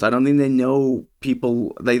someone like this. I don't think they know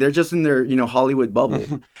people. Like, they're just in their Hollywood bubble.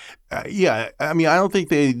 Yeah, I mean, I don't think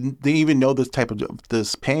they even know this type of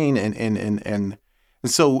this pain, and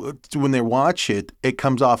so when they watch it, it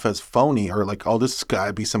comes off as phony, or like, oh, this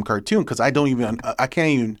gotta be some cartoon, because I can't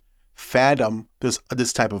even fathom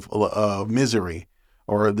this type of misery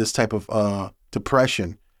or this type of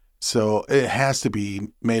depression So it has to be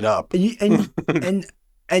made up. And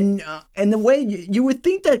the way you would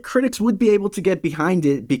think that critics would be able to get behind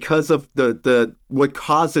it because of the what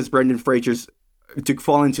causes Brendan Fraser to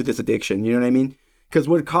fall into this addiction. You know what I mean? Because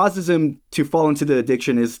what causes him to fall into the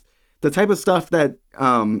addiction is the type of stuff that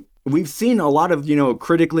we've seen a lot of,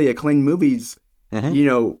 critically acclaimed movies,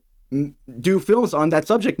 do films on that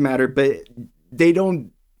subject matter, but they'll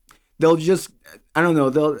just, I don't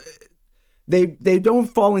know, they don't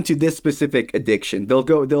fall into this specific addiction. They'll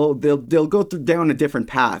go down a different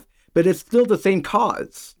path, but it's still the same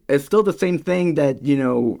cause. It's still the same thing that,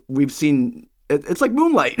 we've seen. It's like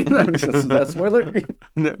Moonlight. That's spoiler.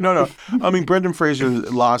 No. I mean, Brendan Fraser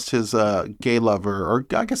lost his gay lover, or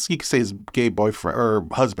I guess you could say his gay boyfriend or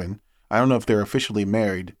husband. I don't know if they're officially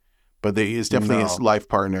married, but he's definitely his life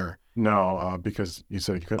partner. No, because you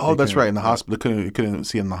said you couldn't. Oh, that's right. In the hospital, couldn't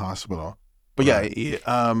see him in the hospital. But right.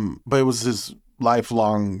 But it was his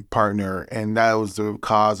lifelong partner, and that was the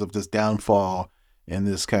cause of this downfall and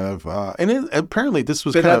this kind of. Apparently, this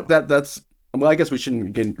was that's. Well, I guess we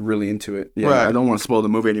shouldn't get really into it. Yeah, right. I don't want to spoil the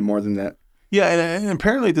movie any more than that. Yeah, and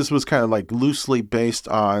apparently this was kind of like loosely based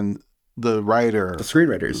on the writer, the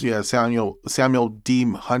screenwriters. Yeah, Samuel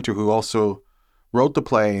D. Hunter, who also wrote the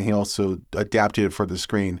play, and he also adapted it for the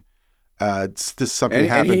screen. Something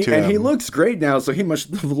happened to him. And he looks great now, so he must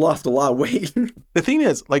have lost a lot of weight. The thing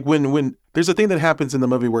is, like when there's a thing that happens in the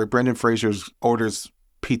movie where Brendan Fraser orders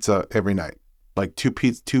pizza every night, like two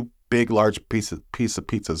big, large piece of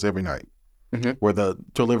pizzas every night, where the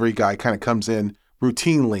delivery guy kind of comes in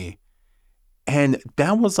routinely, and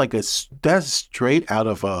that was like that's straight out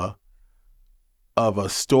of a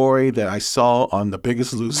story that I saw on The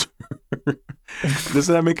Biggest Loser.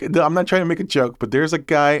 I'm not trying to make a joke, but there's a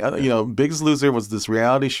guy, Biggest Loser was this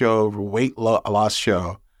reality show, weight loss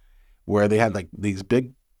show, where they had like these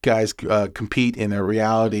big guys compete in a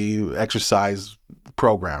reality exercise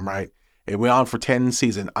program, right? It went on for 10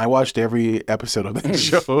 seasons. I watched every episode of that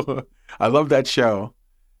show. I love that show.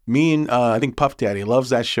 Me and I think Puff Daddy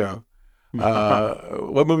loves that show.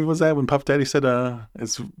 What movie was that when Puff Daddy said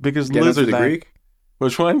it's Biggest Loser night? Greek?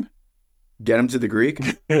 Which one? Get him to the Greek?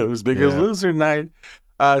 It was Biggest Loser night.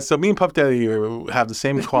 So me and Puff Daddy have the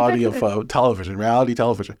same quality of television, reality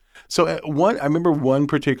television. So I remember one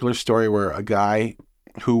particular story where a guy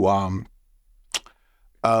who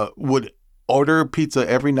would order pizza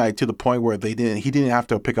every night to the point where he didn't have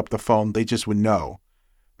to pick up the phone. They just would know.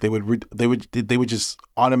 They would just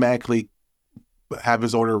automatically have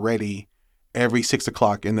his order ready every 6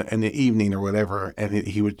 o'clock in the evening or whatever, and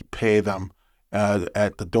he would pay them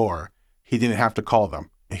at the door. He didn't have to call them.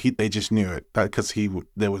 They just knew it because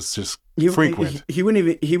there was just frequent. He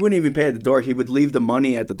wouldn't even pay at the door. He would leave the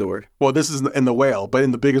money at the door. Well, this is in The Whale, but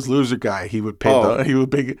in The Biggest Loser guy, he would pay. He would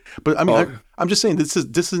pay. But I mean, I'm just saying this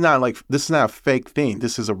is not a fake thing.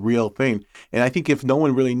 This is a real thing. And I think if no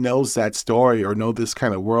one really knows that story or know this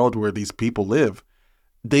kind of world where these people live,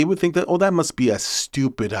 they would think that that must be a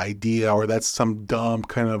stupid idea, or that's some dumb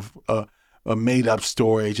kind of a made up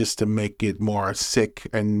story just to make it more sick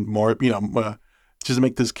and more just to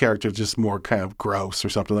make this character just more kind of gross or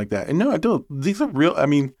something like that. And no, I don't. These are real. I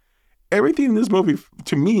mean, everything in this movie,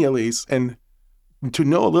 to me at least, and to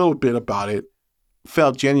know a little bit about it,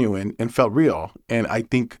 felt genuine and felt real. And I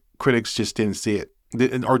think critics just didn't see it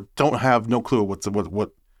or don't have no clue what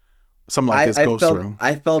something like this goes through.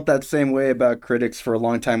 I felt that same way about critics for a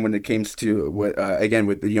long time when it came to with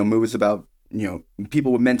movies about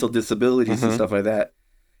people with mental disabilities and stuff like that.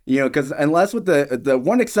 Because unless with the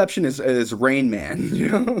one exception is Rain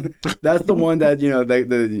Man, that's the one that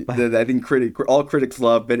that I think all critics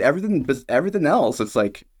love, but everything else, it's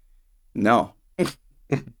like no,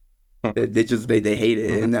 they hate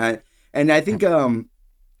it, and I think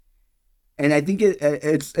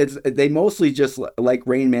it's they mostly just like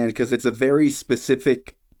Rain Man because it's a very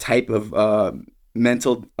specific type of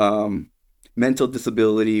mental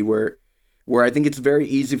disability where I think it's very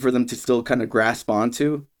easy for them to still kind of grasp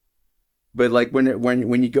onto. But like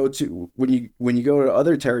when you go to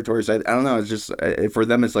other territories, I don't know. It's just for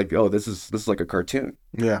them, it's like, oh, this is like a cartoon.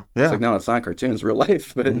 Yeah. It's like, no, it's not a cartoon. It's real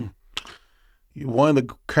life. But one of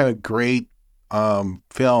the kind of great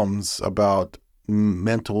films about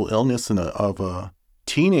mental illness of a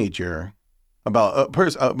teenager, about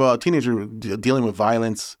a teenager dealing with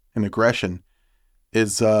violence and aggression,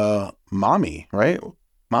 is Mommy. Right?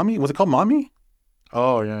 Mommy, was it called Mommy?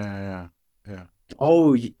 Oh yeah.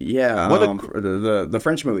 Oh yeah, the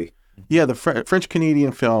French movie. Yeah, the French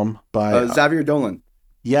Canadian film by Xavier Dolan.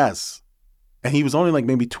 Yes, and he was only like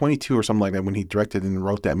maybe 22 or something like that when he directed and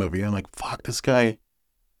wrote that movie. And I'm like, fuck this guy.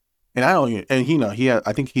 And I don't. And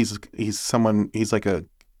I think he's like a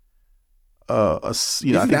He's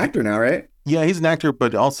an actor now, right? Yeah, he's an actor,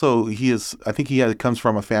 but also I think he comes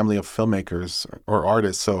from a family of filmmakers or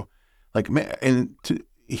artists. So, like, man, so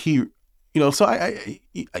you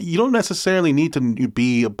don't necessarily need to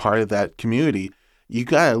be a part of that community. You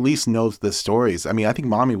gotta at least know the stories. I mean, I think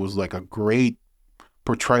Mommy was like a great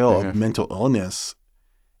portrayal of mental illness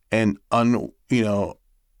and the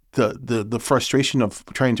frustration of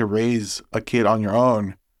trying to raise a kid on your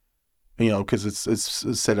own, because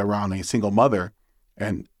it's set around a single mother,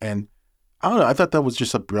 and I don't know. I thought that was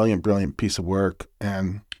just a brilliant piece of work.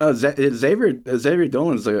 And Xavier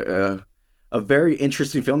Dolan's a very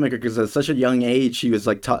interesting filmmaker because at such a young age he was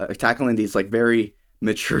like tackling these like very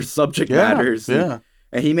mature subject matters. And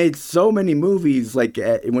he made so many movies like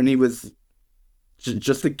when he was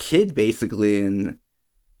just a kid basically, and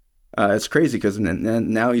it's crazy because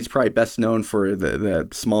now he's probably best known for the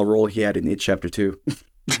small role he had in It Chapter 2.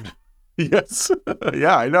 Yes.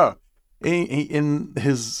 Yeah, I know. In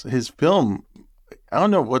his film, I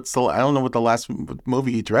don't know what the last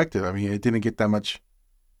movie he directed. I mean, it didn't get that much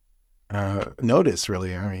notice,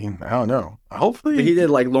 really. I mean, I don't know. Hopefully, but he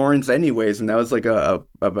did like Lawrence anyways, and that was like about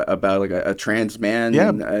like a trans man. Yeah,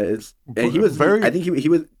 and he was very. I think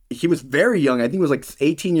he was very young. I think he was like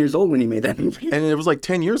 18 years old when he made that movie, and it was like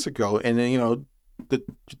 10 years ago. And then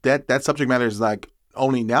that subject matter is like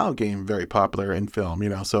only now getting very popular in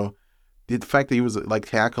film. So the fact that he was like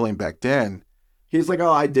tackling back then. He's like,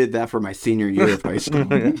 oh, I did that for my senior year of high school.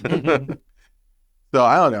 So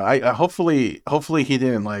I don't know. I hopefully he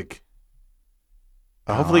didn't like.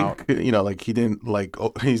 Hopefully, like he didn't like.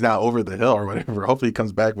 He's not over the hill or whatever. Hopefully, he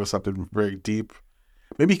comes back with something very deep.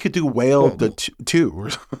 Maybe he could do Whale two.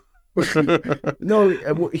 No,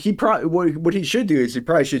 he probably what he should do is he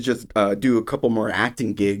probably should just do a couple more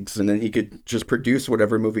acting gigs, and then he could just produce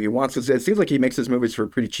whatever movie he wants. Because it seems like he makes his movies for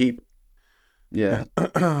pretty cheap. Yeah.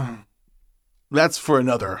 That's for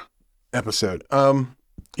another episode.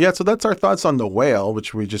 Yeah, so that's our thoughts on The Whale,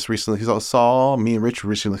 which we just recently saw. Me and Rich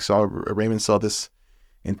recently saw. Raymond saw this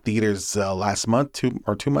in theaters last month, 2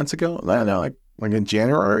 months ago. I don't know, like in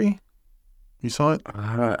January. You saw it?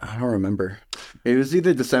 I don't remember. It was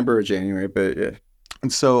either December or January, but yeah.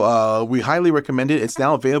 And so we highly recommend it. It's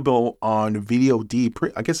now available on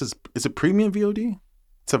VOD. I guess is it premium VOD?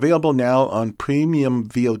 It's available now on premium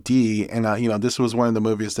VOD, and this was one of the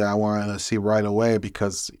movies that I wanted to see right away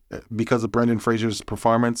because of Brendan Fraser's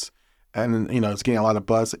performance, and it's getting a lot of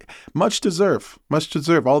buzz. Much deserved. All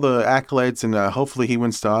the accolades, and hopefully he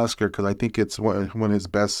wins the Oscar because I think it's one of his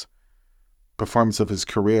best performance of his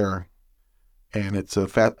career, and it's a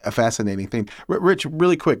fascinating thing. Rich,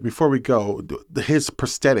 really quick before we go, his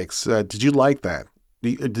prosthetics. Did you like that? Do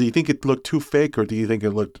you think it looked too fake, or do you think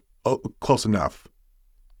it looked close enough?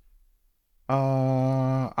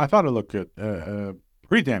 I thought it looked good,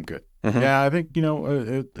 pretty damn good. Mm-hmm. Yeah, I think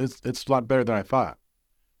it's a lot better than I thought.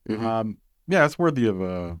 Mm-hmm. Yeah, it's worthy of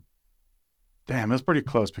a. Damn, that's pretty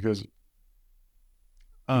close because.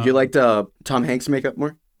 You liked Tom Hanks' makeup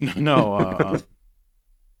more? No,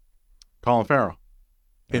 Colin Farrell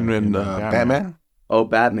in Batman. Oh,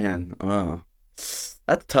 Batman. Oh,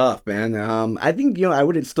 that's tough, man. I think I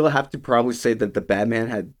would still have to probably say that the Batman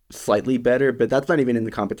had slightly better, but that's not even in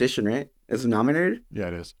the competition, right? Is it nominated? Yeah,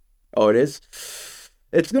 it is. Oh, it is?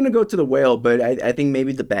 It's going to go to The Whale, but I think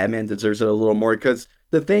maybe the Batman deserves it a little more because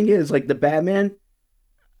the thing is, like, the Batman,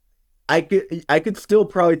 I could still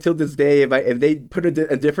probably till this day, if they put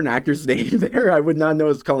a different actor's name there, I would not know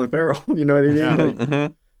it's Colin Farrell. You know what I mean? Yeah. Like,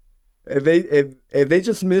 mm-hmm. If they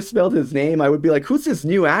just misspelled his name, I would be like, who's this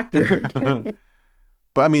new actor?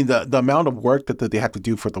 But I mean, the amount of work that they have to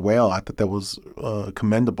do for The Whale, I thought that was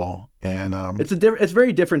commendable. And it's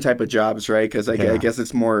very different type of jobs, right? Because I guess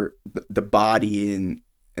it's more the body, and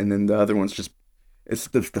then the other one's just it's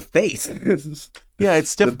the face. It's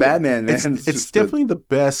definitely the Batman. Man. It's definitely the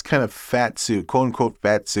best kind of fat suit, quote unquote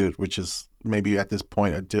fat suit, which is maybe at this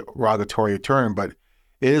point a derogatory term, but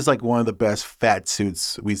it is like one of the best fat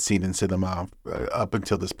suits we've seen in cinema up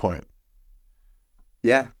until this point.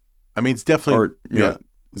 Yeah. I mean, it's definitely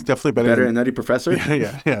it's definitely better than Nutty Professor.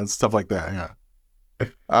 Yeah, stuff like that. Yeah.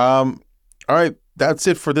 All right, that's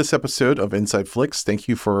it for this episode of Inside Flicks. Thank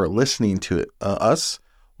you for listening to us.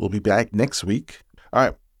 We'll be back next week. All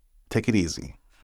right, take it easy.